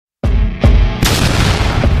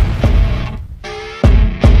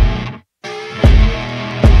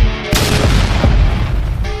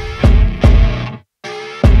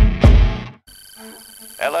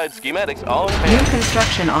Classified schematics all in New hand.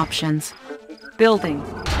 construction options. Building.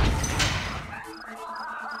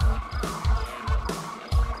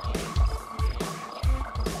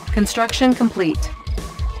 Construction complete.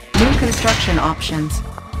 New construction options.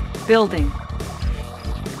 Building.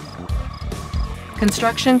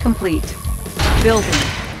 Construction complete. Building.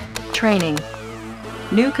 Training.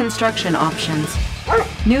 New construction options.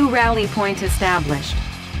 New rally point established.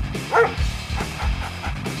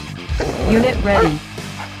 Unit ready.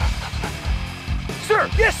 Sir,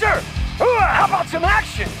 yes, sir. How about some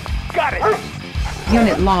action? Got it.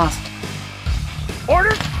 Unit lost.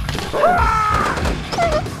 Order.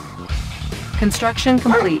 Construction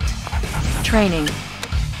complete. Training.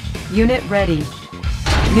 Unit ready.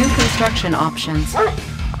 New construction options.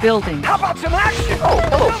 Building. How about some action? Oh,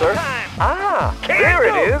 hello, sir. Time. Ah, Can there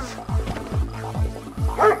do. it is.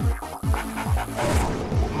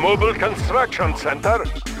 Mobile Construction Center.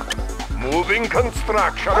 Moving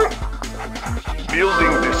construction.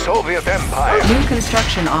 Building the Soviet Empire. New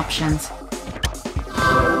construction options.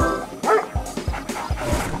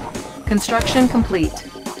 Construction complete.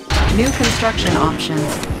 New construction options.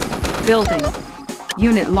 Building.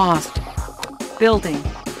 Unit lost. Building.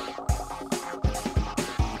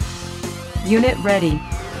 Unit ready.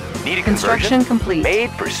 Need a Construction conversion? complete. Made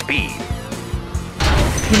for speed. Unit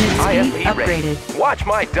speed IFE upgraded. ready. Watch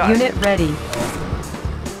my dust. Unit ready.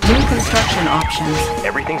 New construction options.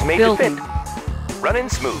 Everything's made Building. to fit. Running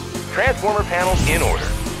smooth. Transformer panels in order.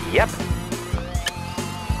 Yep.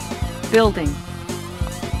 Building.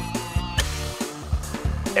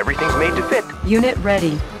 Everything's made to fit. Unit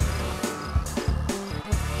ready.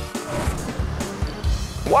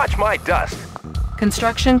 Watch my dust.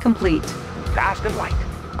 Construction complete. Fast and light.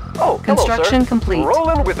 Oh, Construction hello, sir. complete.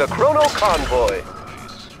 Rolling with the Chrono Convoy.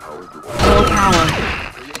 Low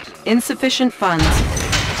power. Insufficient funds.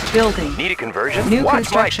 Building. Need a conversion? New Watch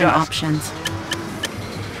construction my dust. options.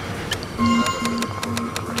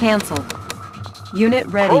 Cancel. Unit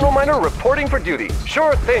ready. Chrono Miner reporting for duty.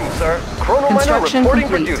 Sure thing, sir. Chrono Miner Construction reporting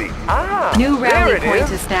complete. for duty. Ah, New there rally it point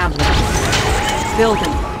is. established.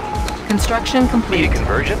 Building. Construction Need complete. a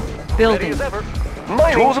conversion? Building. Ready as ever.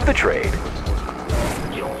 Mining. Tools of the trade.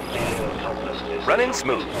 Running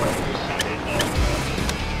smooth.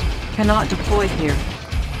 Cannot deploy here.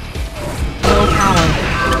 Low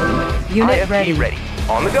power. Unit IFE ready. ready.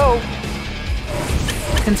 On the go.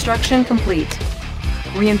 Construction complete.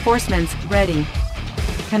 Reinforcements ready.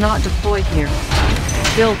 Cannot deploy here.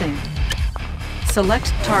 Building. Select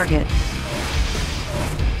target.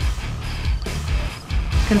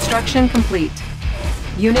 Construction complete.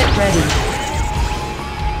 Unit ready.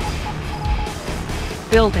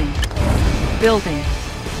 Building. Building.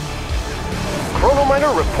 Chrono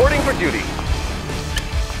Miner reporting for duty.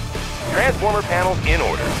 Transformer panels in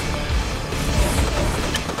order.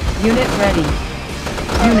 Unit ready.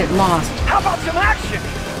 Unit lost. How about some action?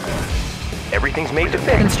 Everything's made to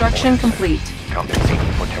fit. Construction complete.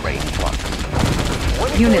 Compensating for terrain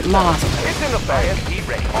flux. Unit lost. It's in the bag. IFE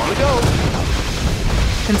ready. On the go.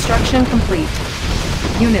 Construction complete.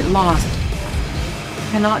 Unit lost.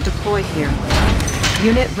 Cannot deploy here.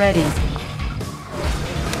 Unit ready.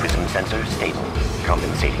 Prism sensor stable.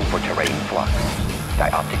 Compensating for terrain flux.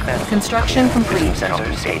 Dioptic manifold. Construction complete. Prism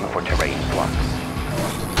sensor stable for terrain flux.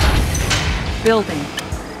 Building.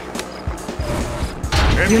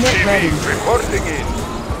 Unit ready. Reporting in.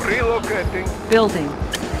 Relocating. Building.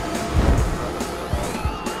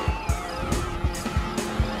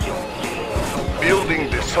 Building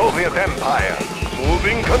the Soviet Empire.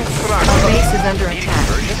 Moving Our construction. base is under attack.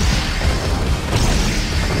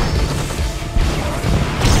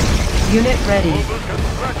 Unit ready.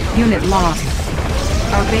 Unit lost.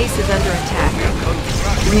 Our base is under attack.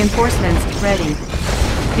 Reinforcements ready.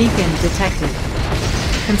 Beacon detected.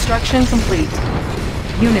 Construction complete.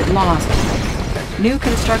 Unit lost. New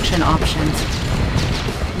construction options.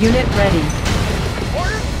 Unit ready.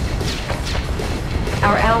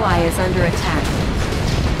 Our ally is under attack.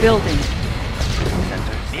 Building.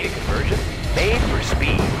 Sensors need a conversion. Made for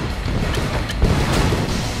speed.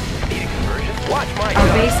 Need a conversion. Watch my Our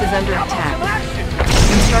dust. base is under attack.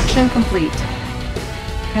 Construction complete.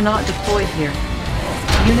 Cannot deploy here.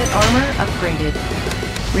 Unit armor upgraded.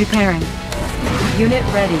 Repairing. Unit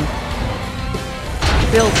ready.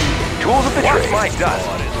 Building. Tools of the trade. Watch my dust.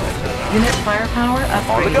 Unit firepower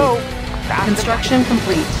On the go. upgraded. Fast and Construction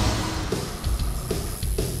complete.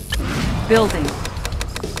 Building.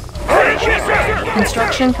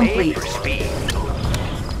 Construction complete. Made for speed.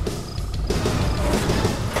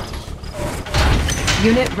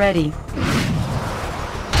 Unit ready.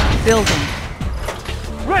 Building.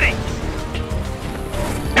 Ready.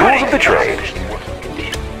 Tools of the trade.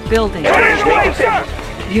 Building.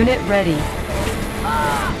 Unit ready.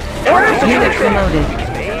 Orders Unit promoted.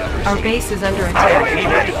 Our base is under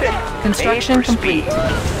attack. Construction complete.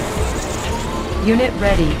 Unit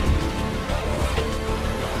ready.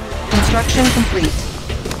 Construction complete.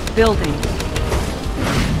 Building.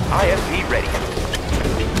 IFV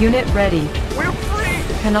ready. Unit ready. We're free!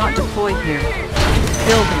 Cannot deploy here.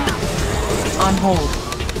 Building. On hold.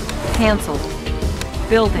 Cancelled.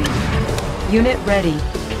 Building. Unit ready.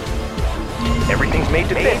 Everything's made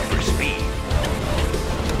to fit for speed.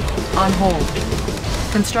 On hold.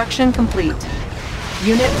 Construction complete.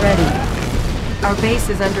 Unit ready. Our base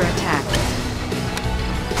is under attack.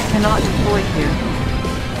 Cannot deploy here.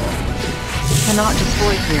 Cannot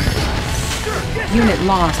deploy here. Unit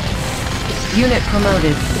lost. Unit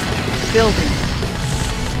promoted. Building.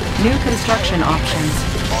 New construction options.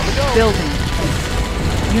 Building.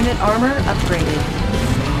 Unit armor upgraded.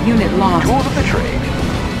 Unit lost. Tools of the trade.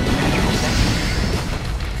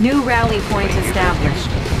 New rally point established.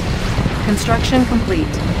 Construction complete.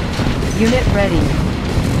 Unit ready.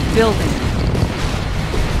 Building.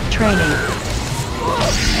 Training.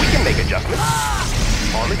 We can make adjustments.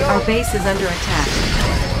 On the go. Our base is under attack.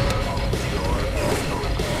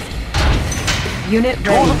 Unit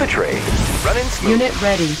Tools of ready. the trade. Running smooth. Unit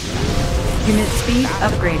ready. Unit speed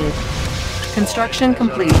upgraded. Construction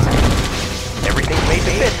complete. Everything's made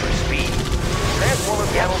to fit for speed. Transformer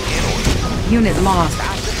panels in order. Unit lost.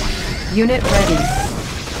 Unit ready.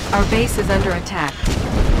 Our base is under attack.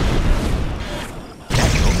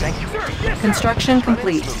 Natural sanctuary. Construction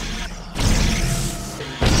complete.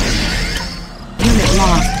 Unit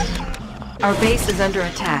lost. Our base is under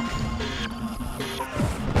attack.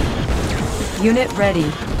 Unit ready.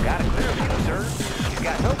 Got a clear view, sir. You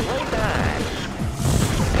got no place to hide.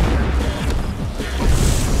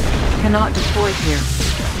 Cannot deploy here.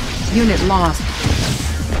 Unit lost.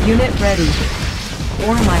 Unit ready.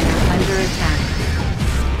 Ore miner under attack.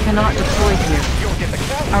 Cannot deploy here.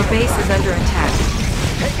 Our base is under attack.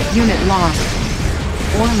 Unit lost.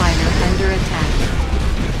 Ore miner under attack.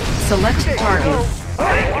 Select target.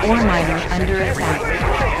 Ore miner under attack.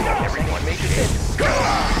 Everyone makes it fit.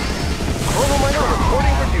 Chrono miner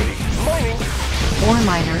reporting for duty. Mining. Ore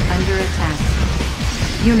miner under attack.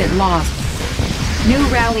 Unit lost. New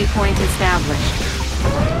rally point established.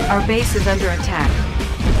 Our base is under attack.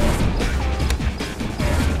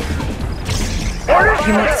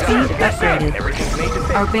 Unit speed upgraded. Everything's made to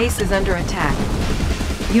fit. Our base is under attack.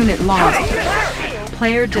 Unit lost.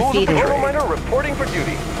 Player Tools of the defeated. Chrono miner reporting for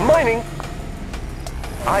duty. Mining.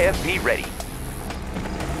 IFV ready.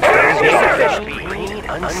 Green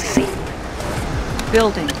unseen.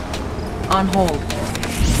 Building. On hold.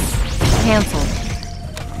 Cancel.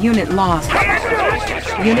 Unit lost.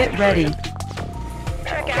 Unit ready.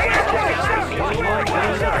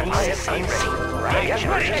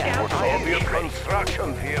 Soviet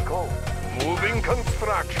construction vehicle. Moving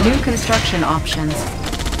construction. New construction options.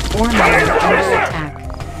 Ore miner under attack.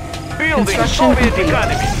 Building Construction Soviet complete.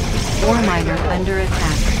 economy. Ore miner under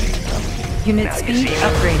attack. Unit speed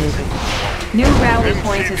upgraded. New rally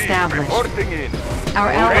point established. Reporting in. Our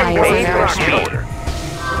ally is under attack.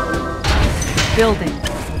 Building.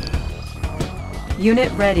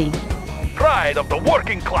 Unit ready. Pride of the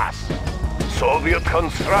working class. Soviet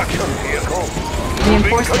construction vehicle. Moving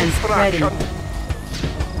Reinforcements ready. construction.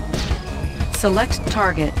 Select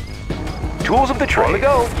target. Tools of the trade. On the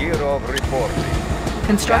go. Gear of reporting.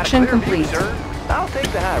 Construction Got a clear view, complete. sir. I'll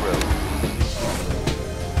take the high road.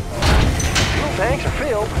 Fuel tanks are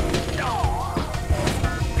filled.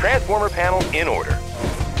 Transformer panels in order.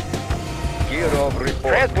 Gear of reporting.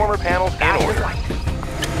 Transformer panels in order.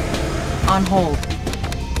 On hold.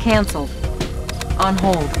 Cancel. On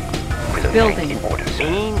hold. Building. In order.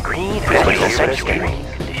 Green, green, crystal sanctuary.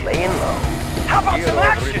 Laying low. How about Gear some of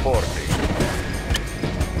action? reporting.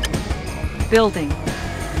 Building.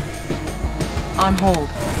 On hold.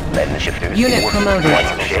 Letting the shifters. Unit work. promoted.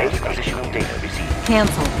 Shades positional data received.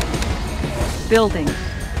 Cancel. Building.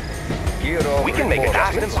 Gear of We can make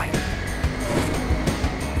reporting. adjustments.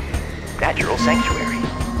 Natural sanctuary.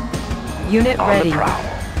 Unit On ready. the prowl.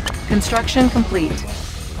 Construction complete.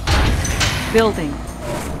 Building.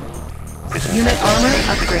 Prison Unit sensor armor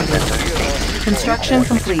state. upgraded. Sensor state. Construction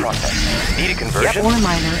complete. Process. Need a conversion? Ore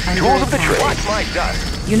miner under Tools of the trade. attack. Watch my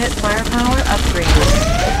dust. Unit firepower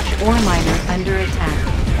upgraded. Ore miner under attack.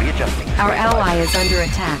 Readjusting. Our ally is under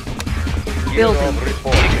attack. Gear Building. of Need a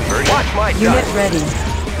reporting. conversion? Watch my Unit dust. ready.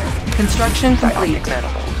 Construction complete. Dioptic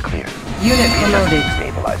manifolds clear. Unit promoted.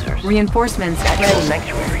 Stabilizers. Reinforcements Natural ready.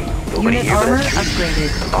 sanctuary. Nobody Unit here but armor us.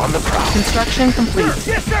 upgraded. On the prowl. Construction complete.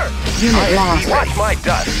 Yes, sir! Unit lost. Watch my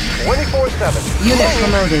dust. 24/7. Unit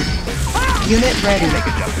promoted. Unit ready. Make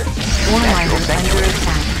adjustments. Ore miner under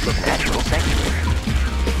attack. Look natural sanctuary.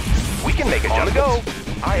 We can make On the adjustments.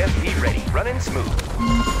 go. IFP ready. Running smooth.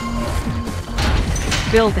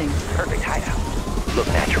 Building. Perfect hideout. Look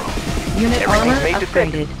natural. Unit Everything's armor made to fit.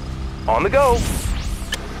 upgraded. On the go.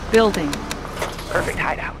 Building. Perfect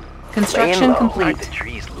hideout. Construction Laying low. complete. Aren't the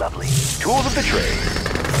trees lovely? Tools of the trade.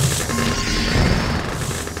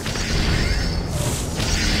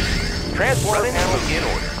 Transformer panels in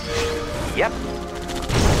order. Yep.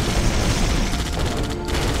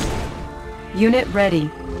 Unit ready.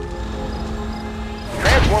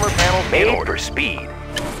 Transformer panels Made in order. for speed.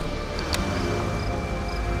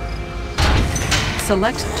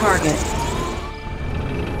 Select target.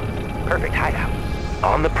 Perfect hideout.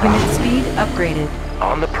 On the prowl. Unit speed upgraded.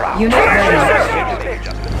 On the prowl. Unit ready.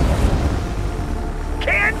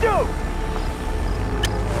 Can do!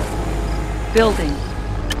 Building.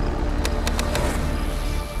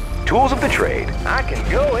 Tools of the trade. I can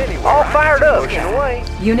go anywhere. All fired up. Pushing away.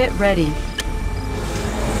 Unit ready.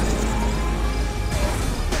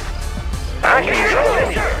 I can go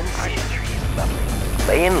anywhere. Aren't the trees lovely?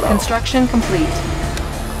 Laying low. Construction complete.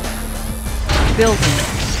 Building.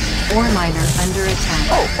 Ore miner under attack.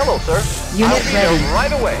 Oh, hello, sir. Unit I'll be ready. there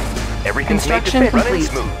right away. Everything's made to Construction fit. Running complete.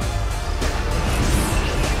 smooth.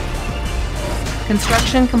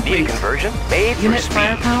 Construction Need a complete. conversion? Made for Unit speed.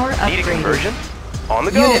 firepower Need a upgraded. conversion? On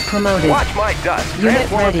the go. Unit promoted. Watch my dust. Unit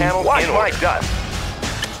Transformer ready. panels Watch in my order. dust.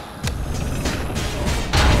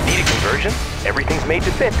 Need a conversion? Everything's made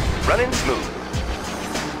to fit. Running smooth.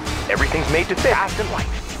 Everything's made to fit. Fast and light.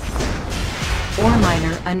 Ore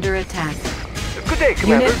miner under attack. Good day,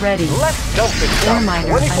 Commander. Unit ready. Let's dump this Ore stuff.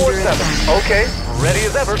 miner under 24/7. attack. Okay, ready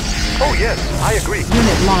as ever. Oh yes, I agree.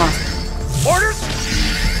 Unit lost. Orders.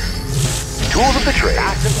 Tools of the trade.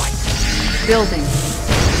 Fast and light. Building.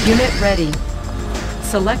 Unit ready.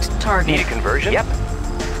 Select Need a target. conversion? Yep.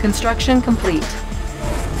 Construction complete.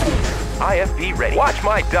 IFP ready. Watch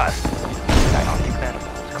my dust. Dioptic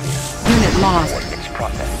manifolds clear. Unit lost. Coordinates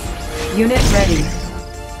processed. Unit ready.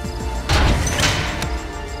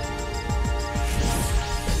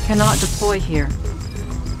 Cannot deploy here.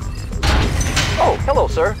 Oh, hello,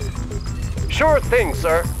 sir. Sure thing,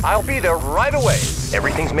 sir. I'll be there right away.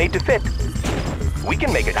 Everything's made to fit. We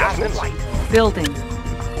can make adjustments. light. Building.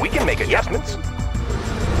 We can make adjustments.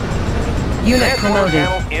 Unit Transformer promoted.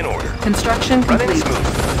 panels in order. Construction Running complete.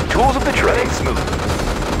 smooth. Tools of the trade. Running smooth.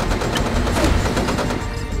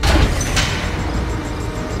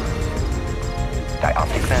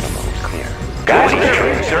 Dioptic manifolds clear. Guys, Tools of the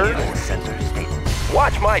clear, trade, sir. Sensors stable.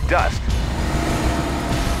 Watch my dust.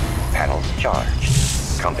 Panels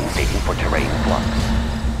charged. Compensating for terrain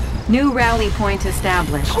flux. New rally point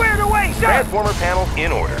established. Squared away, sir! Transformer panels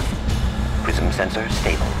in order. Prism sensor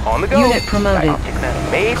stable. On the go. Unit promoted. Dioptic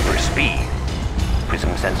manifold made for speed.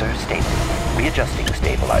 Prism sensor stable. Readjusting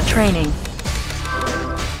stabilizer. Training.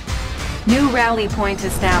 New rally point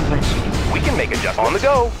established. We can make adjustments. On the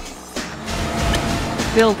go.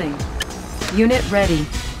 Building. Unit ready.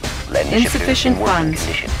 Lens shifters Insufficient in working funds.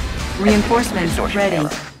 condition. Reinforcements Distortion ready. error.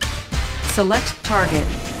 Select target.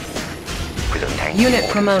 Prism tank Unit in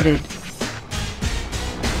promoted.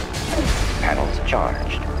 Panels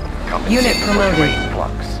charged. Unit Compensating for promoted. terrain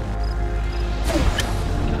flux.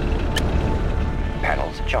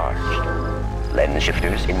 Panels charged. Lens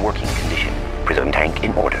shifters in working condition. Prism tank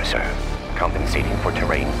in order, sir. Compensating for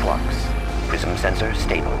terrain flux. Prism sensor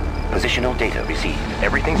stable. Positional data received.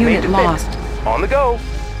 Everything's Unit made to lost. fit. On the go.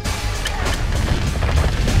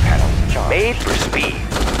 Panels charged. Made for speed.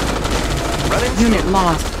 Running Unit smooth.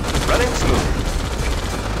 lost. Running smooth.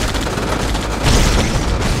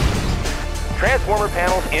 Transformer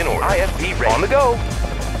panels in order. IFP ready. On the go.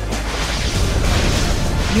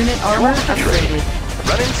 Unit armor Tools of the trade. upgraded.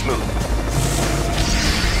 Running smooth.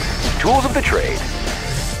 Tools of the trade.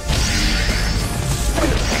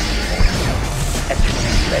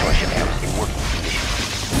 Lens shifters in working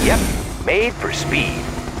condition. Yep. Made for speed.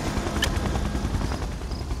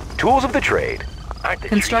 Tools of the trade. Aren't the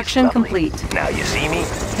Construction trees lovely? complete. Now you see me?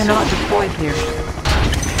 Cannot deploy here.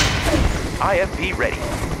 IFP ready.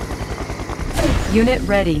 Unit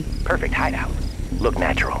ready. Perfect hideout. Look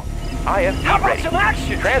natural. IFP How about ready. some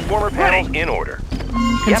action? Transformer panels in order.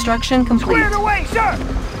 Construction complete. Squared away, sir!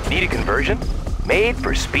 Need a conversion? Made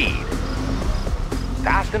for speed.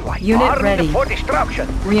 Fast and light. Unit Armed ready. for destruction.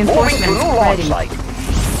 Reinforcements Moving to new launch ready.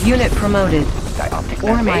 site. Unit promoted. Dioptic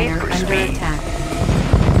Ore made miner for under speed. attack.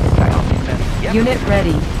 Dioptic method. Yep. Unit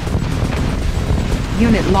ready.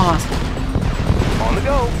 Unit lost. On the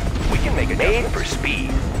go. We can make it made for speed.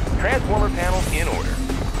 Transformer panels in order.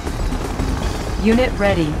 Unit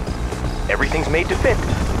ready. Everything's made to fit.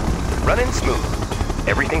 Running smooth.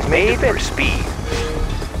 Everything's made for speed.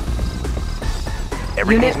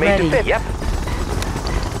 Everything's made to fit. Yep.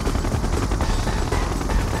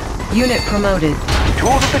 Unit promoted.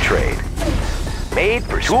 Tools of the trade. Made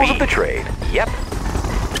for tools of the trade. Yep.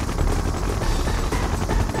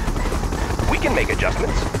 We can make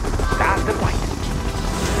adjustments. Fast and light.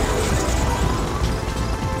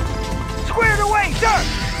 Squared away, sir!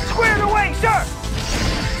 Squared away, sir!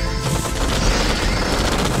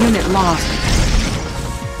 Unit lost.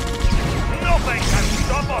 Nothing can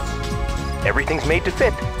stop us. Everything's made to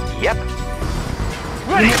fit. Yep.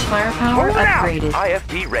 Ready. Unit firepower Moving out. upgraded.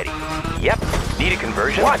 IFV ready. Yep. Need a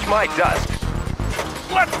conversion? Watch my dust.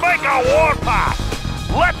 Let's make a warpath.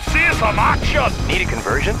 Let's see some action. Need a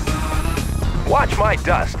conversion? Watch my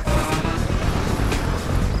dust.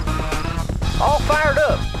 All fired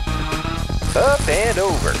up. Up and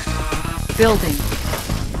over. Building.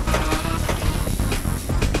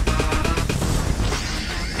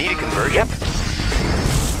 Need a conversion? Yep.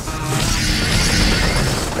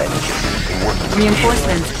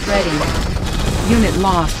 Reinforcements ready. Unit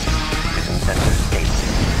lost. Prism sensor stable.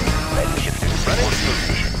 Lens shifters Running in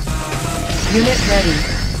position. Unit ready.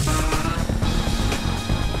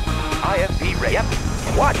 IFV ready. Yep.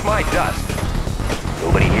 Watch my dust.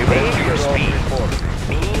 Nobody here made for speed.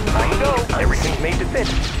 On the go. Everything's made to fit.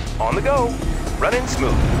 On the go. Running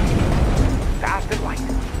smooth. Fast and light.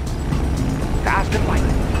 Fast and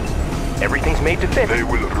light. Everything's made to fit. They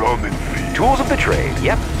will run in feet. Tools of the trade.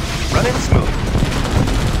 Yep. Running smooth.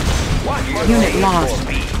 Watch my Unit blade lost. for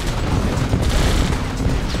speed.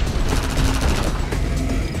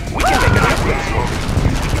 We can make adjustments.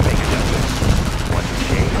 We can make adjustments. What's the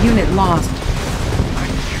shade? Unit lost.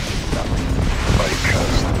 I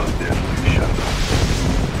cast a deadly shadow.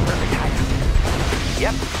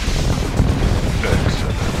 Yep.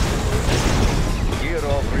 Excellent. Gear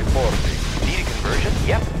off reporting. Need a conversion?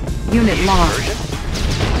 Yep. Unit Need a lost. conversion?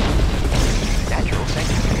 Natural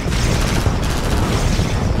section.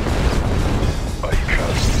 I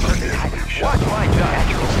cast a deadly Watch shadow. my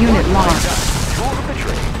dust. Unit Watch my lost. dust. Tools of the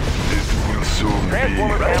trade. It will soon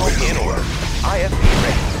Transformer be panels in available. order. IFV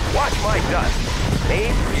ready. Watch my dust. Made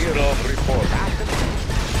for speed. Report.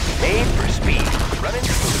 Made for speed. Running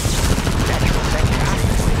smooth. Natural section.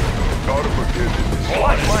 Armageddon is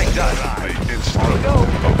Watch my dust. the On the go.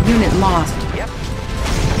 instant. Unit lost. Yep.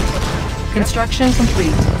 Construction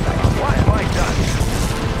complete. Watch my dust.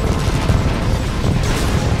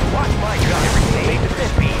 Watch my dust. Everything made to fit.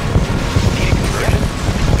 Speed. Need a conversion?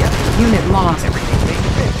 Yep. Unit lost. Everything's made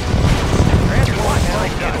to fit. Watch my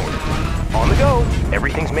dust. On the go.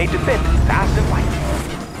 Everything's made to fit. Fast and light.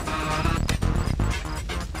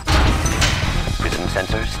 Prism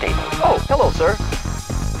sensor stable. Oh, hello, sir.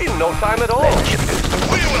 In no time at all. Lens shifters.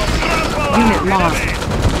 We will trample Unit lost.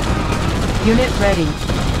 Unit ready.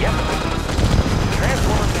 Yep.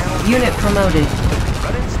 Transformer panel. Unit promoted.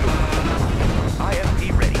 Running smooth. IFV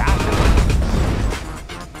ready. Fast and light.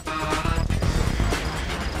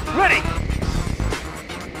 Ready.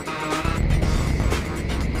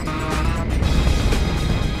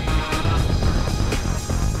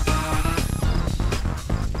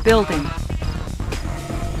 Building.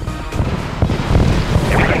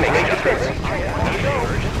 Everything makes to fit.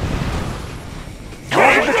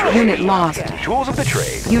 Tools of the trade. Unit lost. Tools of the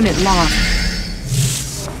trade. Unit lost.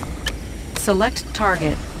 Select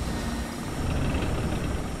target.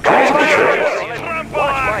 Tools of the trade.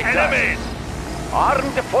 Watch my dust.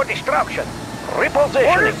 Armed for destruction.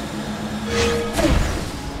 Reposition.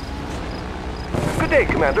 Good day,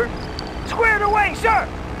 Commander. Squared away, sir!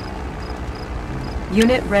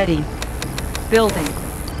 Unit ready. Building.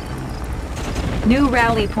 New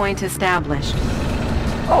rally point established.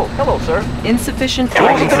 Oh, hello, sir. Insufficient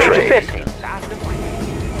Tools of the trade. trade.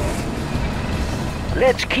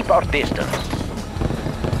 Let's keep our distance.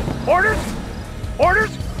 Orders?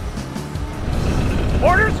 Orders?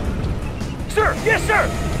 Orders? Sir, yes, sir!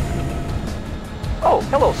 Oh,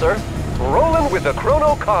 hello, sir. Rolling with the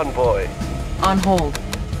Chrono Convoy. On hold.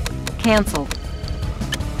 Cancelled.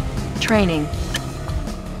 Training.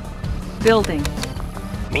 Building.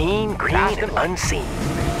 Mean, green, and unseen.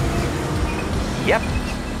 Yep.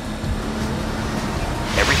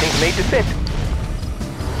 Everything's made to fit.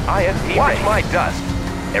 IFV Watch ready. My dust.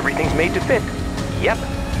 Everything's made to fit. Yep.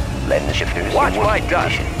 Lens shifters Watch in my working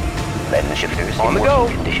dust. condition. Lens shifters On in the go.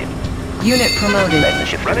 working condition. Unit promoted. Lens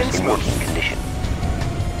shifters Running in smooth. working condition.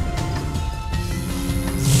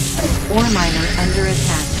 Ore miner under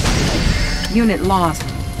attack. Unit lost.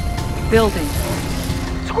 Building.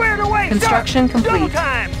 Squared away, Construction sir! complete. Double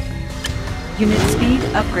time! Unit speed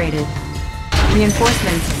upgraded.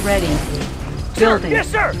 Reinforcements ready. Sir, Building. yes,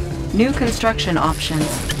 sir! New construction options.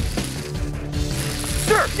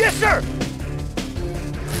 Sir, yes, sir!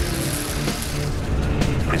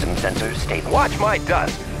 Prism sensors stable. Watch my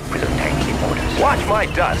dust. Prism tank in order, sir. Watch my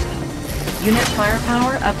dust. Unit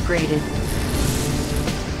firepower upgraded.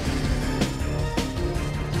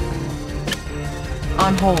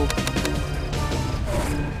 On hold.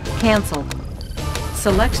 Cancel.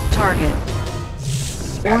 Select target.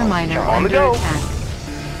 Ore miner On the under go.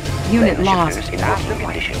 attack. Unit Lens lost. shifters in working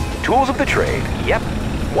condition. Tools of the trade. Yep.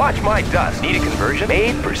 Watch my dust. Need a conversion?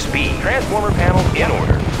 Made for speed. Transformer panels in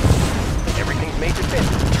order. Everything's made to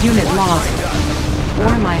fit. Unit Watch lost. my dust.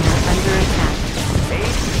 Ore miner under attack.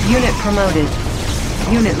 Made Unit promoted.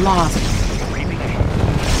 Unit lost.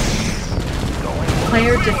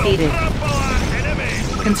 Player defeated.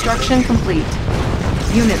 Construction complete.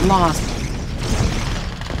 Unit lost.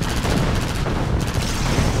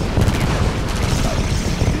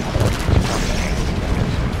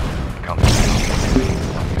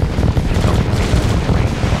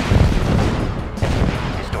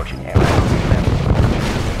 Distortion error.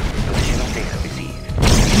 Positional data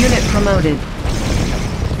received. Unit promoted.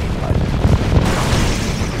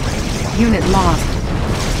 Unit lost.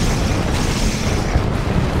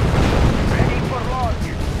 Ready for launch.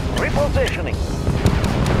 Repositioning.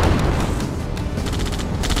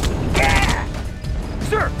 Yeah!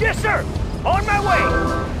 Sir, yes, sir! On my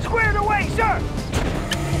way! Squared away, sir!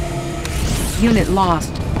 Unit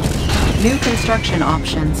lost. New construction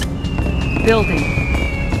options. Building.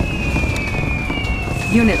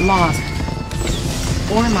 Unit lost.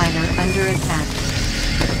 Ore miner under attack.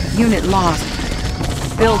 Unit lost.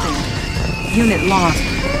 Building. Unit lost.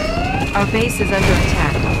 Our base is under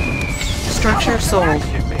attack. Structure sold.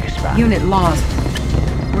 Unit lost.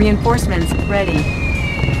 Reinforcements ready.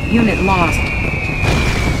 Unit lost.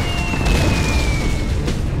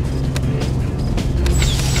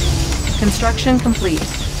 Construction complete.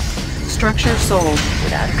 Structure sold.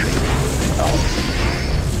 Without a trace. Oh.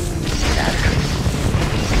 Without a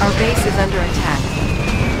trace. Our base is under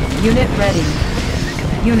attack. Unit ready.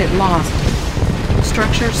 Unit lost.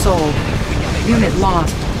 Structure sold. Unit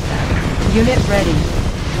lost. Unit ready.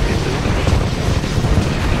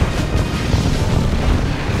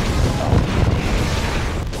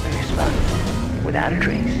 Without a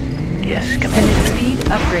trace. Yes, Unit Commander. speed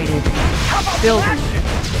upgraded. Building.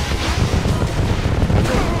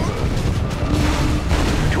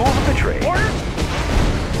 tools of the trade.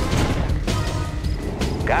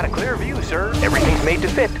 Got a clear view, sir. Everything's made to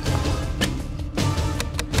fit.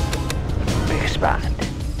 Big spot.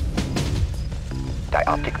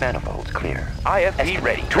 Dioptic manifolds clear. IFV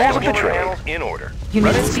ready. Tools of the trade. In order.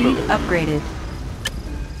 Unit Running speed smooth. upgraded.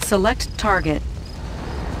 Select target.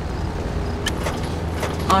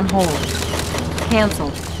 On hold. Cancel.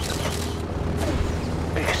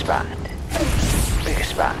 Big spot. Big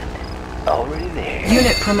spot. Already there.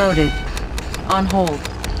 Unit promoted. On hold.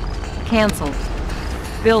 Cancel.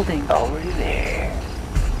 Building. Already there.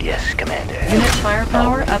 Yes, Commander. Unit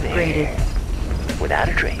firepower Already upgraded. there. Without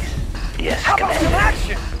a trace. Yes, How about some Commander.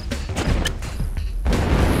 action?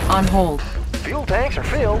 On hold. Fuel tanks are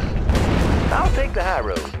filled. I'll take the high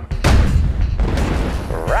road.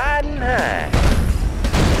 Riding high.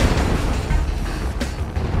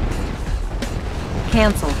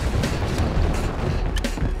 Cancel.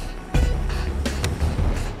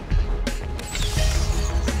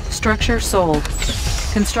 Structure sold.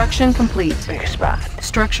 Construction complete. Big spot.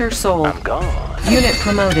 Structure sold. I'm gone. Unit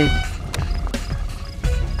promoted.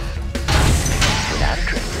 Without a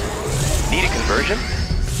trace. Need a conversion?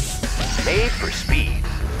 Made for speed.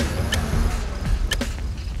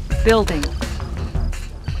 Building.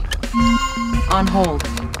 On hold.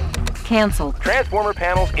 Cancel. Transformer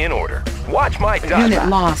panels in order. Watch my dust. Unit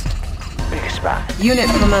lost. Big spot. Unit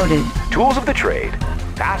promoted. Tools of the trade.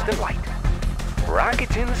 Fast and light.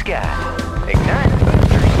 Rockets in the sky. Ignite.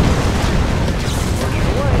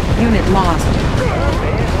 Unit lost.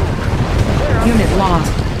 Unit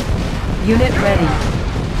lost. Unit ready.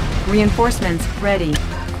 Reinforcements ready.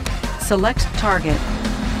 Select target.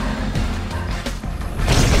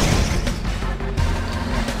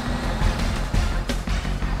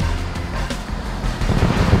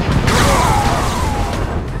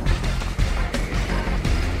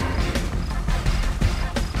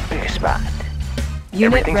 Big spot.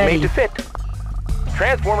 Unit Everything's ready. made to fit.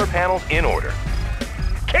 Transformer panels in order.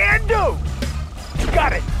 Can do!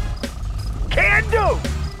 Got it! Can do!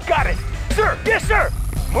 Got it! Sir! Yes, sir!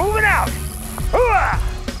 Moving out! Hooah!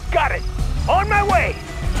 Got it! On my way!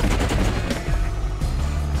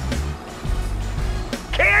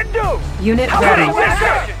 Unit How ready. Yes,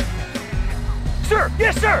 sir! Sir,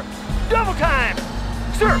 yes, sir! Double time!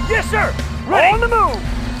 Sir, yes, sir! Ready. On the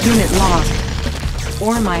move! Unit lost.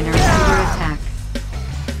 Ore miner under attack.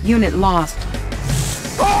 Unit lost.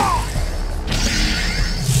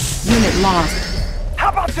 Unit lost. How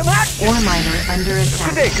about some action? Ore miner under Good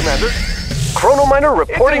attack. day, Commander. Chrono Miner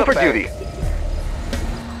reporting for duty.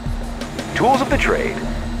 Tools of the trade.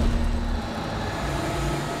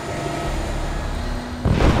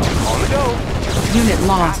 On the go. Unit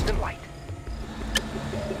lost. Fast and light.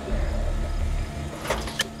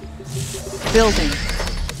 Building.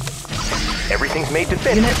 Everything's made to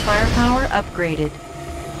fit. Unit firepower upgraded.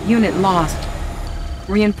 Unit lost.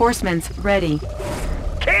 Reinforcements ready.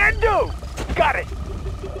 Can do! Got it!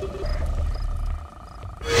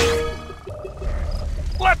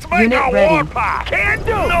 Let's make Unit a ready. warpath! Can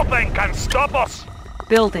do! Nothing can stop us!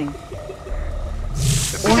 Building.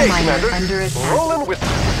 Good Ore day, miner Commander. under attack. Rolling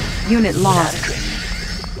with... Unit lost.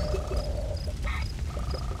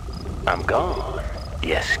 I'm gone.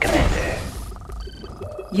 Yes, Commander.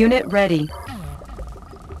 Unit ready.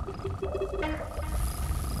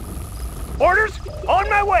 Orders on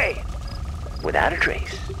my way! Without a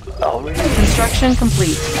trace. Already. Construction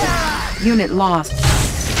complete. Unit lost.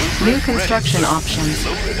 New construction options.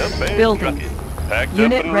 Loaded up and Building. trucking. Packed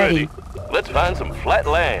Unit up and ready. Let's find some flat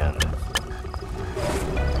land.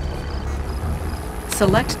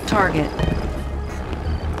 Select target.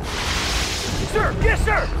 Sir, yes,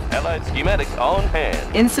 sir! Allied schematics on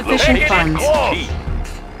hand. Insufficient Location funds. is key.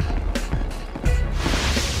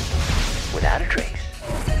 Without a trace.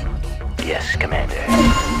 Yes, Commander.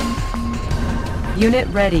 Unit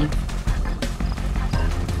ready.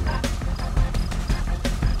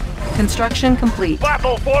 Construction complete.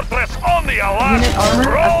 Battle Fortress on the alert! Unit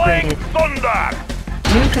armor Rolling upgraded. thunder!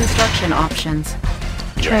 New construction options.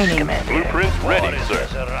 Yes, Training. Commander. Blueprints ready, sir.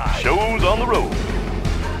 Shows on the road.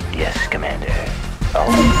 Yes, Commander.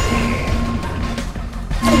 Already there.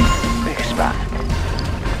 Big spot.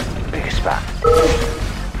 Big spot.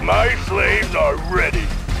 My slaves are ready.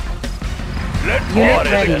 Let's Unit order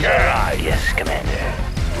ready. the guy. Yes, Commander.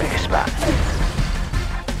 Big spot.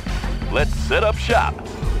 Let's set up shop.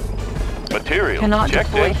 Material Cannot checked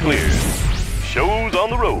deploy and cleared. Shows on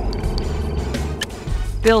the road.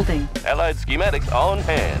 Building. Allied schematics on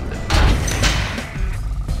hand.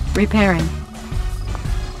 Repairing.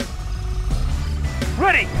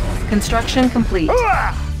 Ready! Construction complete.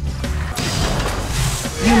 Hooah!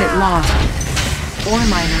 Unit lost. Ore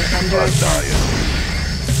miner under attack.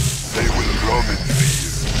 They will run in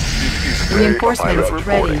fear. It is day Reinforcements of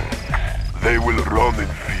ready. They will run in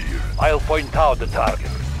fear. I'll point out the target.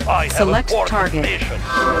 I have Select important target. mission.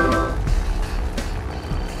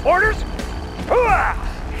 Orders? Hooah!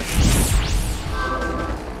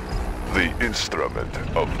 The instrument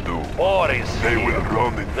of doom. Boris, They will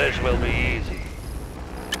run in this will be easy.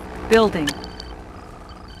 Building.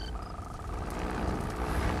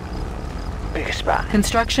 Big spot.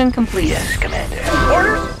 Construction complete. Yes, Commander.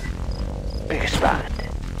 Orders? Big spot.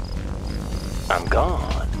 I'm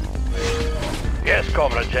gone. Yes,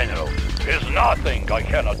 Comrade General. There's nothing I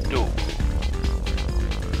cannot do.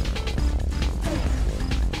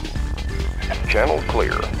 Channel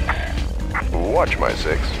clear. Watch my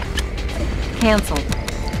 6. Cancelled.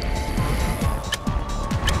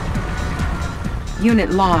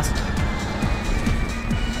 Unit lost.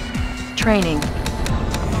 Training.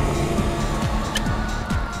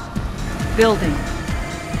 Building.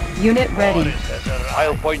 Unit ready.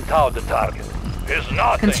 I'll point out the target. There's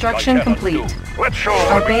nothing Construction I cannot complete. do. Let's show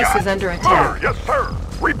Our base is under attack. Yes, sir.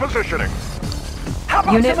 Repositioning. How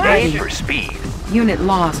about Unit some ready. Made for speed. Unit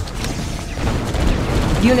lost.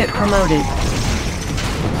 Unit promoted.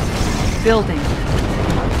 Building.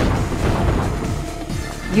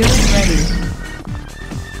 Unit ready.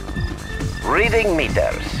 Reading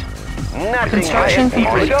meters. Nothing Construction higher than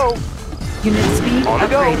complete. go. Unit speed On the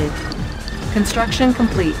go. upgraded. Construction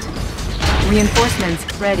complete. Reinforcements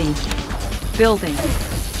ready. Building.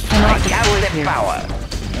 Cannot deploy Captive here. power.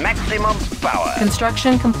 Maximum power.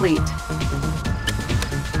 Construction complete.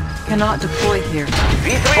 Cannot deploy here.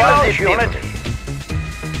 V3 unit.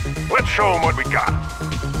 Let's show them what we got.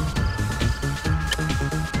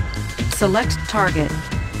 Select target.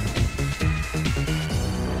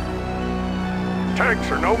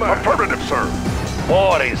 Tanks are no match. Affirmative, sir.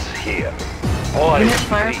 Boris here. Boris, Unit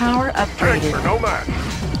firepower Tanks upgraded. are no match.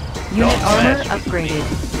 Unit armor upgraded.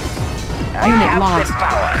 Unit Captive lost.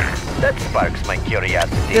 power. That sparks my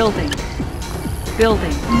curiosity. Building.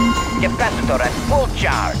 Building. Capacitor at full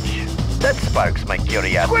charge. That sparks my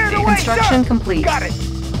curiosity. Squared away, Construction sir. complete. Got it.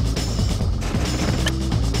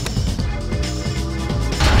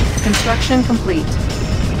 Construction complete.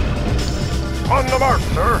 On the mark,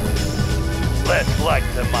 sir. Let's light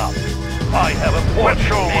them up. I have a port. Let's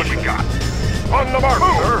show what we got. On the mark,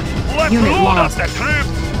 sir. Let's Unit load lost. up the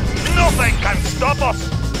troops. Nothing can stop us.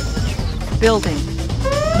 Building.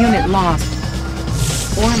 Unit lost.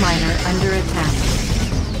 Ore miner under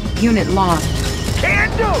attack. Unit lost. Can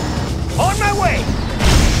do. On my way.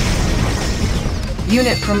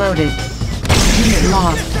 Unit promoted. Unit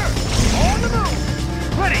lost. Sir, on the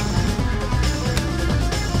move. Ready.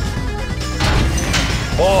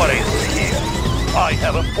 War is here. I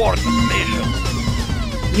have a port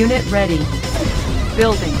station. Unit ready.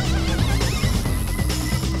 Building.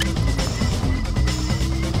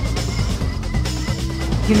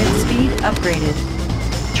 Unit speed upgraded.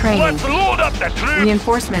 Training. Let's load up the troops.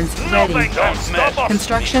 Reinforcements ready. Nothing can stop us.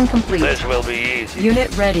 Construction complete. This will be easy.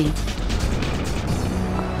 Unit ready.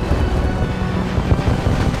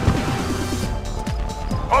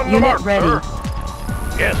 On the Unit mark, ready. sir.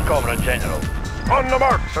 Yes, Comrade General. On the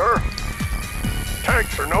mark, sir.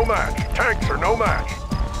 Tanks are no match. Tanks are no match.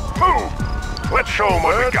 Move. Let's show them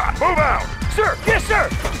what we got. Move out. Sir. Yes, sir.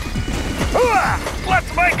 Hooah!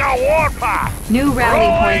 Let's make a warpath. New rally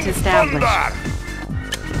point Rolling established. thunder.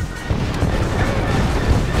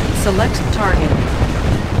 Select target.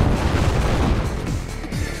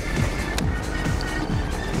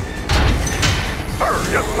 Sir,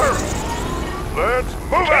 yes, sir. Let's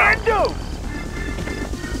move out. Can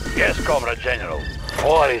do. Yes, Comrade General.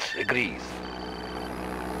 Boris agrees.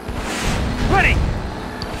 Ready.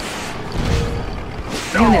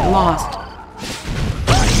 Unit lost.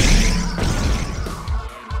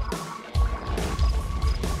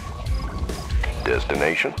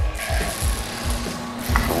 Destination?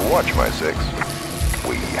 Watch my six.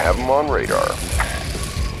 We have them on radar.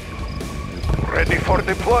 Ready for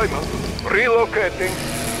deployment. Relocating.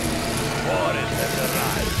 Boris has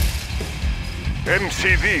arrived.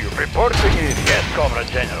 MCV reporting in. Yes, Comrade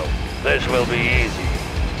General. This will be easy.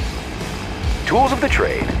 Tools of the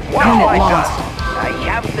trade. What Unit have I lost. done? I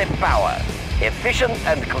have the power. Efficient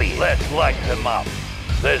and clean. Let's light them up.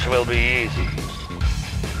 This will be easy.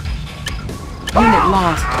 Unit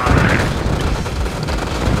lost.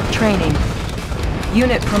 Training.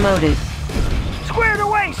 Unit promoted. Squared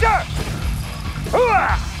away, sir.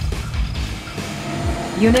 Hooah!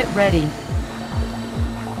 Unit ready.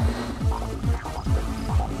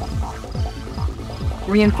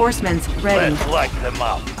 Reinforcements ready. Let's light them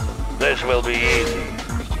up. This will be easy.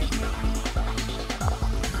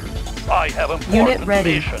 I have a Unit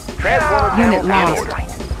ready. mission. Transformer Unit panel in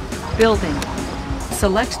lost. order. Building.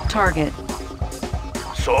 Select target.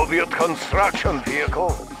 Soviet construction vehicle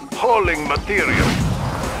hauling material.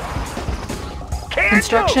 Can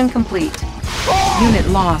Construction complete. Unit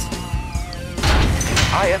lost.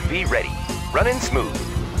 IFV ready. Running smooth.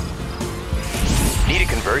 Need a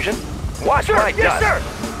conversion? Watch Sir, my yes, dust.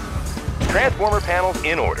 sir. Transformer panels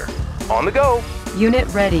in order. On the go. Unit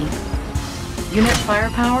ready. Unit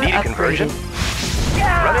firepower Need a conversion?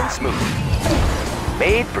 upgraded. Running smooth.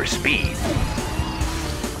 Made for speed.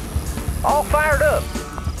 All fired up.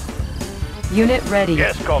 Unit ready.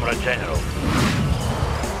 Yes, Comrade General.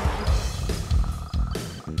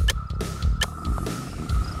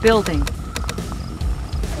 Building.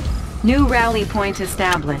 New rally point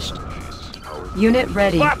established. Unit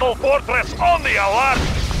ready. Battle fortress on the alert.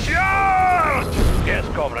 Charge! Yes,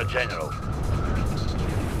 Comrade General.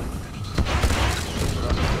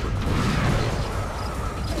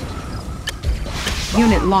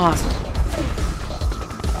 Unit lost.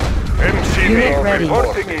 MCV Unit ready.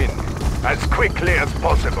 reporting in as quickly as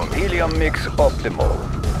possible. Helium mix optimal.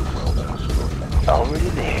 Already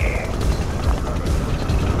there.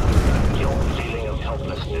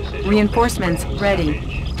 Reinforcements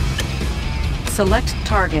ready. Select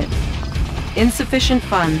target. Insufficient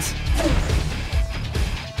funds.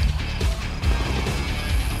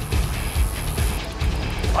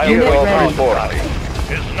 Unit ready.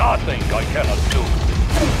 There's nothing I cannot do.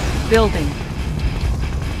 Building.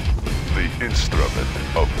 The instrument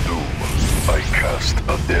of doom. I cast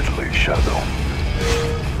a deadly shadow.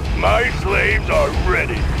 My slaves are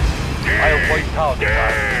ready. I'll wipe out the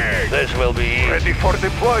target. This will be easy. Ready for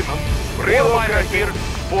deployment. Warliner here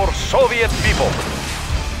Relocating. for Soviet people.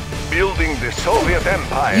 Building the Soviet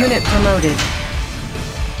Empire. Unit promoted.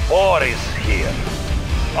 War is here.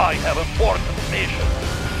 I have a fourth mission.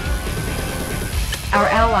 Our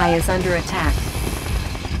ally is under attack.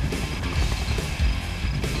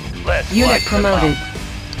 Let's Unit light them promoted.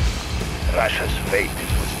 up. Russia's fate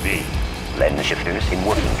is with me. Lens shifters in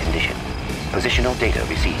working condition. Positional data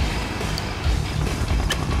received.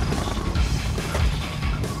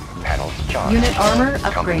 Panel panels charged. Unit armor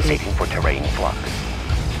upgraded. Compensating for terrain flux.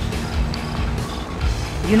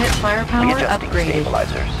 Unit firepower Readjusting upgraded.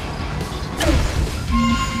 stabilizers.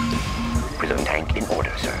 Prism tank in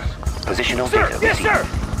order, sir. Positional Sir, data yes, received.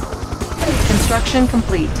 sir! Construction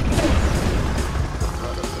complete.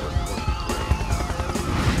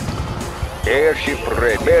 Airship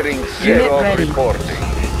ready. Bearing Unit zero ready. reporting.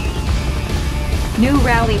 New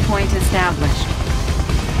rally point established.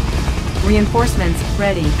 Reinforcements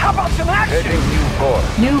ready. How about some action? Heading new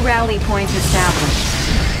course. New rally point established.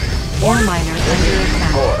 Ore miner under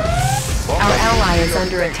attack. Course. Our ally is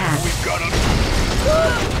under attack.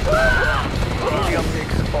 Helium mix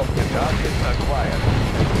of the target acquired.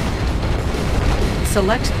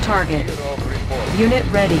 Select target. Zero reporting. Unit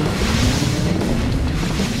ready.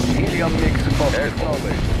 Helium mix of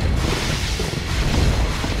acknowledged.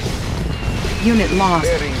 Unit lost.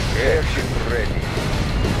 Bearing airship ready.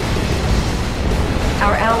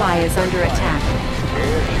 Our ally is under attack.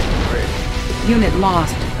 Airship ready. Unit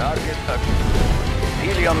lost. Target active.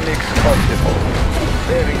 Helium mix optimal.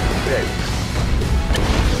 Bearing set.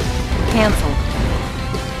 Cancelled.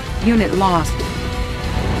 Unit lost.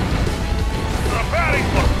 Preparing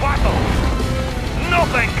for battle!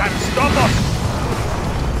 Nothing can stop us!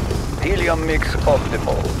 Helium mix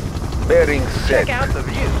optimal. Bearing set. Check out the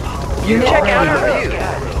view. Unit Check out ready.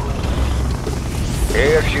 our view.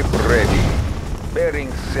 Airship ready.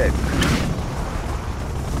 Bearing set.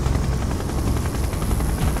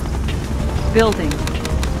 Building.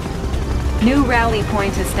 New rally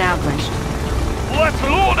point established. Let's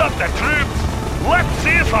load up the troops! Let's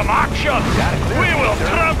see some action! We will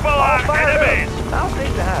trample our enemies! I'll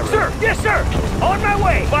take the high road. Sir, yes, sir! On my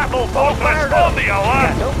way! Battle focus on the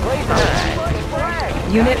alert! No place to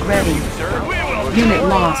hide. Unit ready. We will Unit trample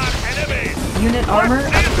lost. our enemies! Unit armor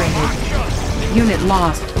Let's see some upgraded. action! Unit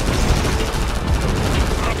lost.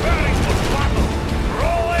 Preparing for battle!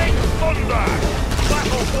 Rolling thunder!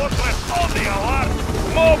 Battle fortress on the alert!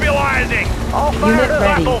 Mobilizing! All Unit fired up.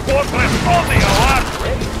 ready. Battle fortress on the alert!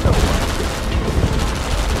 Ready to go.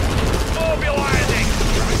 Mobilizing!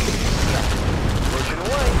 Pushing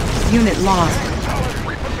away. Unit lost.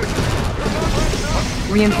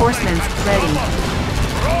 Reinforcements ready.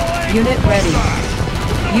 Rolling Unit ready.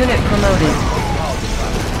 Unit promoted.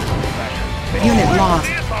 Unit lost.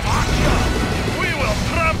 See some action! We will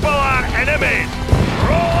trample our enemies!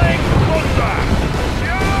 Rolling thunder!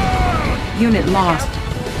 Yeah! Unit lost.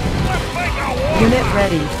 Let's make a war! Unit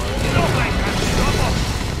ready. Nothing can stop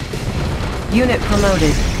us! Unit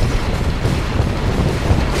promoted.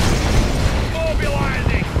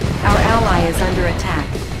 Mobilizing! Our ally is under attack.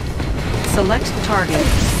 Select target.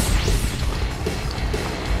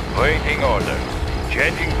 Waiting order.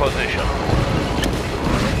 Changing position.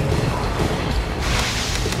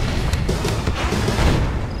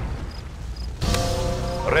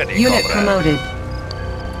 Ready, Unit comrade. promoted.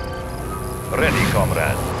 Ready,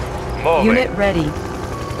 comrade. Moving. Unit ready.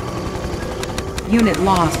 Unit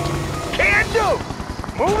lost. Can do!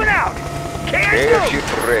 Moving out! Can do!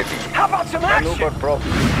 Airship ready. How about some action? Maneuver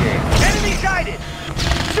properly gained. Enemy sighted!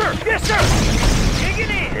 Sir, yes, sir! Digging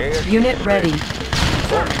in! Airship Unit ready.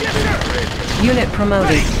 Sir, yes, sir! Unit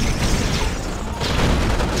promoted.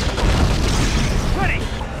 Ready!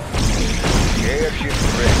 Airship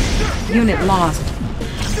ready. Unit lost.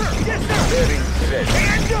 Sir, yes, sir! Bearing set.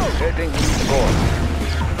 Can do! Heading new course.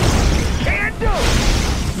 Can do!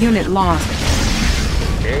 Unit lost.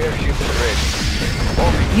 Airship ready.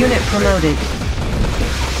 Bombing Unit promoted.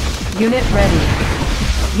 Unit ready.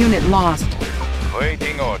 Unit lost.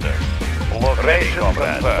 Waiting order. Ready,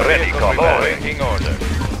 comrade. Ready, comrade. Waiting order.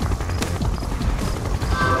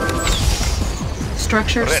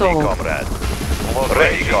 Structure Ready, sold. comrade.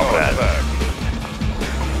 Ready, comrade.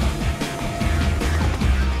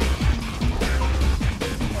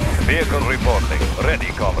 Vehicle reporting. Ready,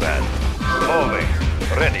 comrade. Moving.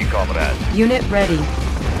 Ready, comrade. Unit ready.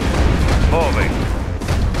 Moving.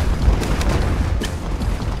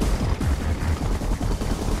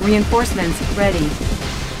 Reinforcements ready.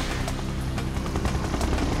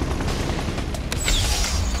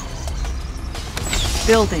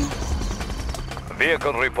 Building.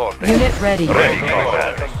 Vehicle reporting. Unit ready. Ready,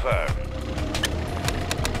 comrade. Confirmed.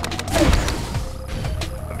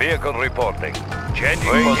 Vehicle reporting.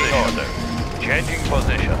 Changing position. Changing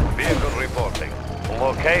position. Vehicle reporting.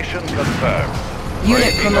 Location confirmed. Unit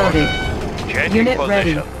Waiting promoted. order. Changing Unit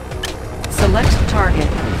ready. position. Select target.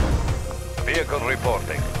 Vehicle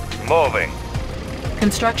reporting. Moving.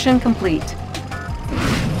 Construction complete.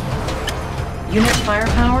 Unit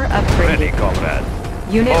firepower Ready, upgraded. comrade.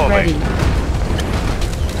 Unit Moving. ready.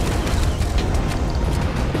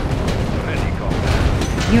 Ready,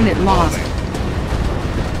 comrade. Unit lost.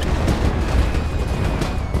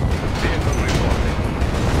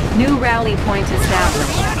 New rally point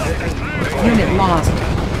established. Unit lost.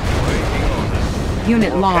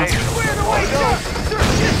 Unit lost. Clear the way, sir! Sir,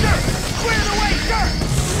 yes, sir! Clear the way, sir!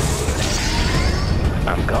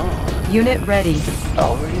 I'm gone. Unit ready.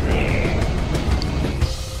 Already there.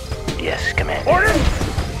 Yes, Commander. Order!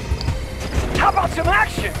 How about some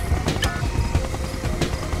action?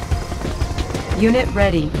 Unit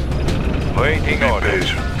ready. Waiting Be order.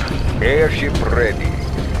 patient. Airship ready.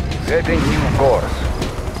 Setting new course.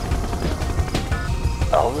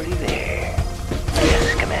 Already there.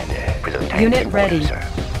 Yes, Commander. Prism tank Unit in order, ready. sir.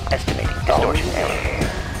 Estimating distortion error.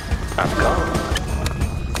 I'm gone.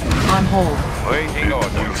 On hold. Waiting It order.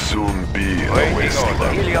 will soon be a Waiting wasteland.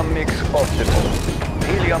 order. Helium mix optimal.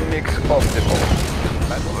 Helium mix optimal.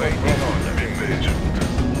 Waiting order. Be patient.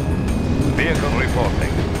 Vehicle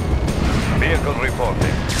reporting. Vehicle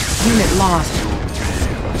reporting. Unit lost.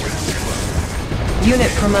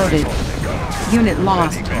 Unit promoted. Unit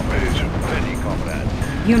lost. Be patient. Ready, comrade.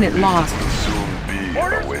 Unit lost. It will soon be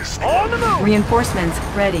a wasteland. On the move! Reinforcements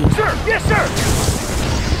ready. Sir, yes, sir!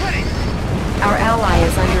 Ready! Our ally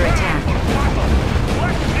is under attack.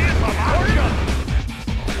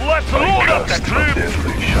 Let's I load up the cast a troops!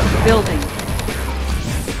 deadly shadow. Building.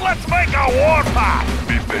 Let's make a warpath!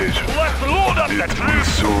 Be patient. Let's load up the It will troops!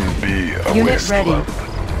 soon be a Unit wasteland.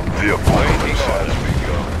 The apocalypse has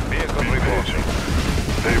begun. Vehicle Be reporting.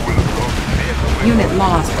 patient. They will come. Unit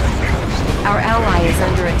lost. Our ally is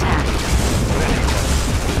under attack.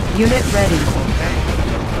 Unit ready.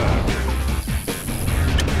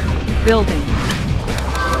 Building.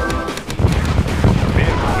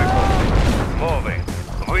 Vehicle reporting. Moving.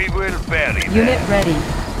 We will bury them. Unit ready.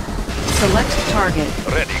 Select target.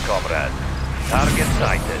 Ready, comrade. Target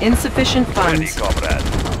sighted. Insufficient Ready, funds. comrade.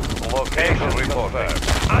 Location reporting.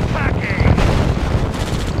 Attacking!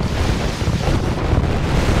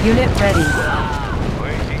 Unit ready.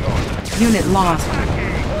 Waiting order. Unit lost.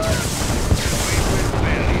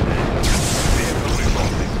 Vehicle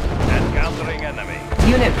reporting. Encountering enemy.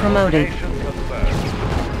 Unit promoted. Location confirmed.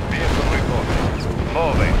 Vehicle reporting.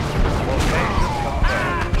 Moving. Location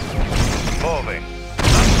confirmed. Moving.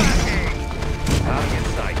 Attacking. Target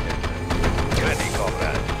sighted. Ready,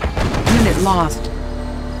 comrade. Unit lost.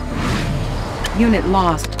 Unit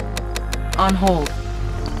lost. On hold.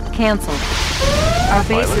 Cancel. Our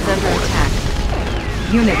base is under attack.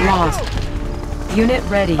 Unit lost. Unit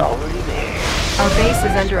ready. Already there. Our base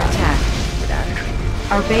is under attack. Without a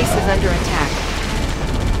trace. Our base is under attack.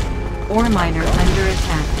 Ore miner under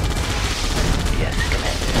attack. Yes,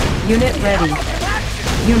 Commander. Unit ready.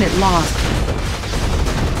 Unit lost.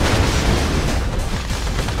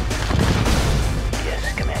 Yes,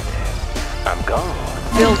 Commander. I'm gone.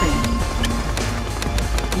 Building.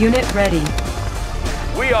 Unit ready.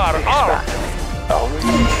 We are armed. Already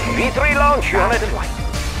there. V3 launch unit.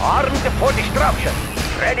 Armed for destruction.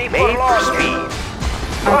 Ready for Made for launch. speed.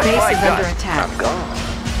 Our Watch base my is under dust. attack. I'm gone.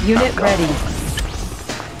 Unit ready.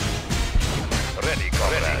 Ready,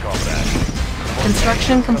 comrade.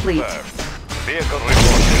 Construction complete. Vehicle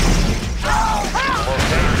reporting.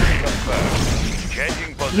 Location confirmed.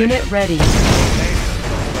 Changing position. Unit ready.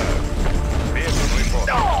 Vehicle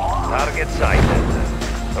reporting. Target sighted.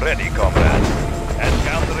 Ready, comrade.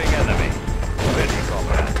 Encountering enemy. Ready,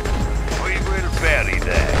 comrade. We will bury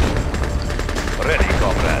them. Ready,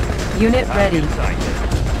 comrade. Unit ready. Target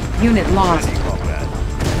sighted. Unit lost. Ready, comrade.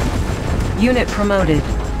 Unit promoted.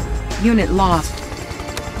 Unit lost.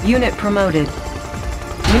 Unit promoted.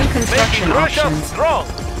 New construction Making Russia options. strong.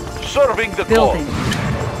 Serving the Building.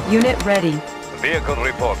 cause. Unit ready. Vehicle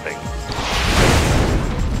reporting.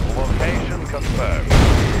 Location confirmed.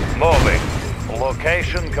 Moving.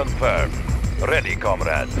 Location confirmed. Ready,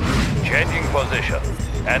 comrade. Changing position.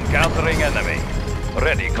 Encountering enemy.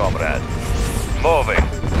 Ready, comrade. Moving.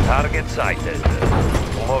 Target sighted.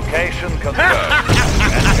 Location confirmed.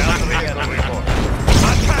 Encountering enemy.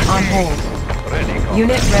 On hold. Ready, comrade.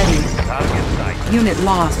 Unit ready. Target sighted. Unit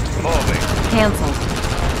lost. Moving. Cancelled.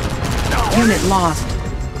 Unit lost.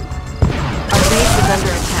 Our base is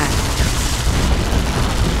under attack.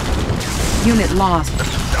 Unit lost.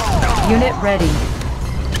 Unit ready.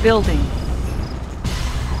 Building.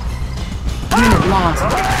 Unit lost.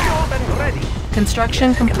 Ready.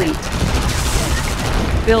 Construction complete.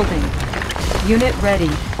 Building. Unit ready.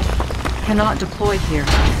 Cannot deploy here.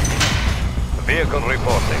 Vehicle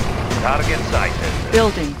reporting. Target sighted.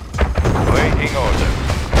 Building. Waiting order.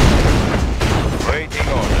 Waiting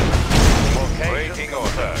order. Waiting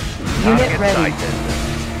order. Unit Target ready.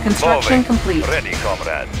 sighted. Construction Moving. complete. Ready,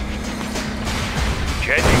 comrade.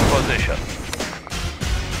 Changing position.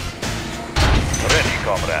 Ready,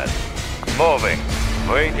 comrade. Moving.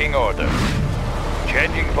 Waiting order.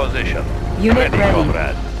 Changing position. Unit ready.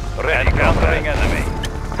 Comrade. Ready, countering enemy.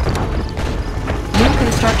 New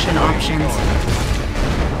construction options.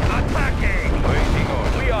 Attacking! Waiting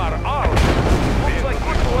order. We are out. Looks like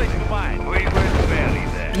good place to mine. We will bury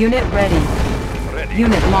them. Unit ready. Ready.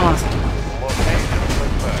 Unit lost. Location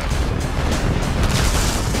confirmed.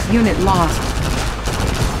 Unit lost.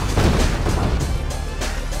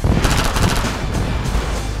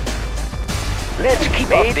 Let's keep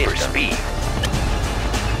up this speed.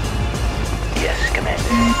 Yes, Commander.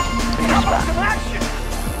 Yes,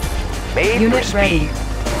 Made for Unit speed. ready.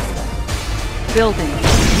 Building.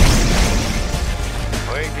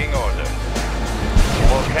 Waiting order.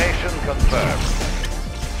 Location confirmed.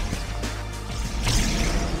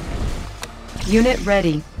 Unit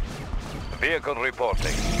ready. Vehicle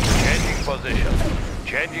reporting. Changing position.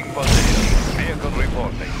 Changing position. Vehicle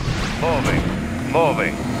reporting. Moving.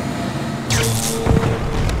 Moving.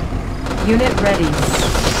 Unit ready.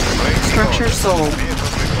 Waiting Structure order. sold. Vehicle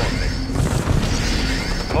reporting.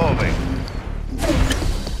 Moving.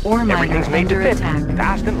 Ore miner Everything's made to under fit. attack.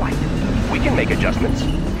 Fast and light. We can make adjustments.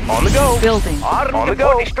 On the go. Building. On the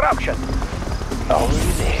go. Destruction. Over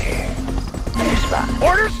there. Dispatch.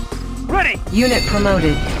 Orders? Ready. Unit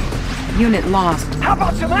promoted. Unit lost. How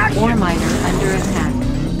about some action? Ore miner under attack.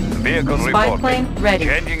 Vehicle Spy reporting. plane ready.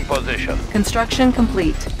 Changing position. Construction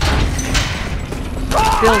complete.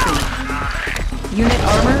 Building. Unit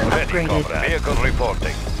armor Ready, upgraded. comrade. Vehicle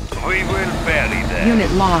reporting. We will bury them.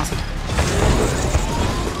 Unit lost.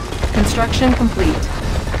 Construction complete.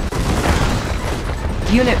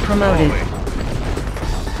 Unit promoted. Moving.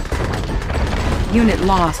 Unit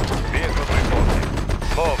lost. Vehicle reporting.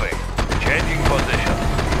 Moving. Changing position.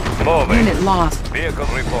 Moving. Unit lost. Vehicle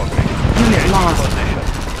reporting. Unit Changing lost. position.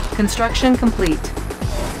 Construction complete.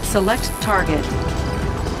 Select target.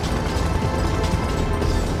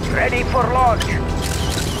 Ready for launch.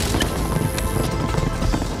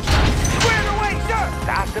 Squared away, sir.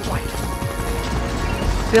 Fast and light.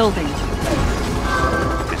 Building.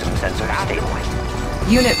 Prism sensor stable.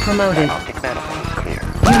 Unit promoted. Optic manifold clear.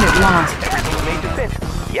 Unit lost. Everything's made to fit.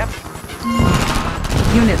 Yep.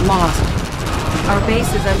 Unit lost. Our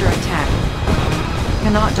base is under attack.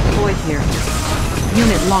 Cannot deploy here.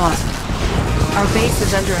 Unit lost. Our base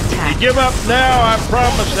is under attack. Give up now, I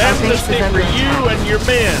promise Our base amnesty is under for you attack. and your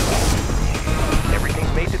men.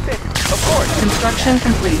 Everything's made to fit. Of course. Construction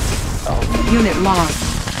complete. Unit lost.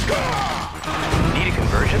 Need a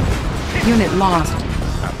conversion? Unit lost.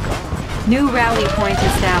 New rally point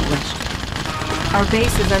established. Our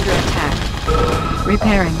base is under attack.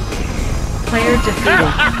 Repairing. Player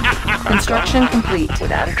defeated. Construction complete.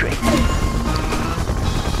 Without a trace.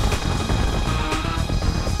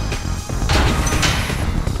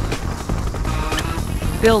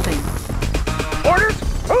 Building. Orders?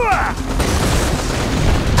 Hooah!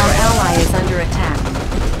 Our ally is under attack.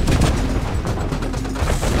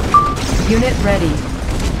 Unit ready.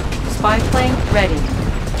 Spy plane ready.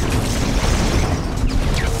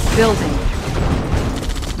 Building.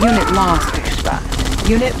 Unit lost. Big spot.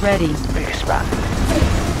 Unit ready. Big spot.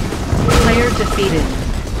 Player defeated.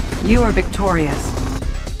 You are victorious.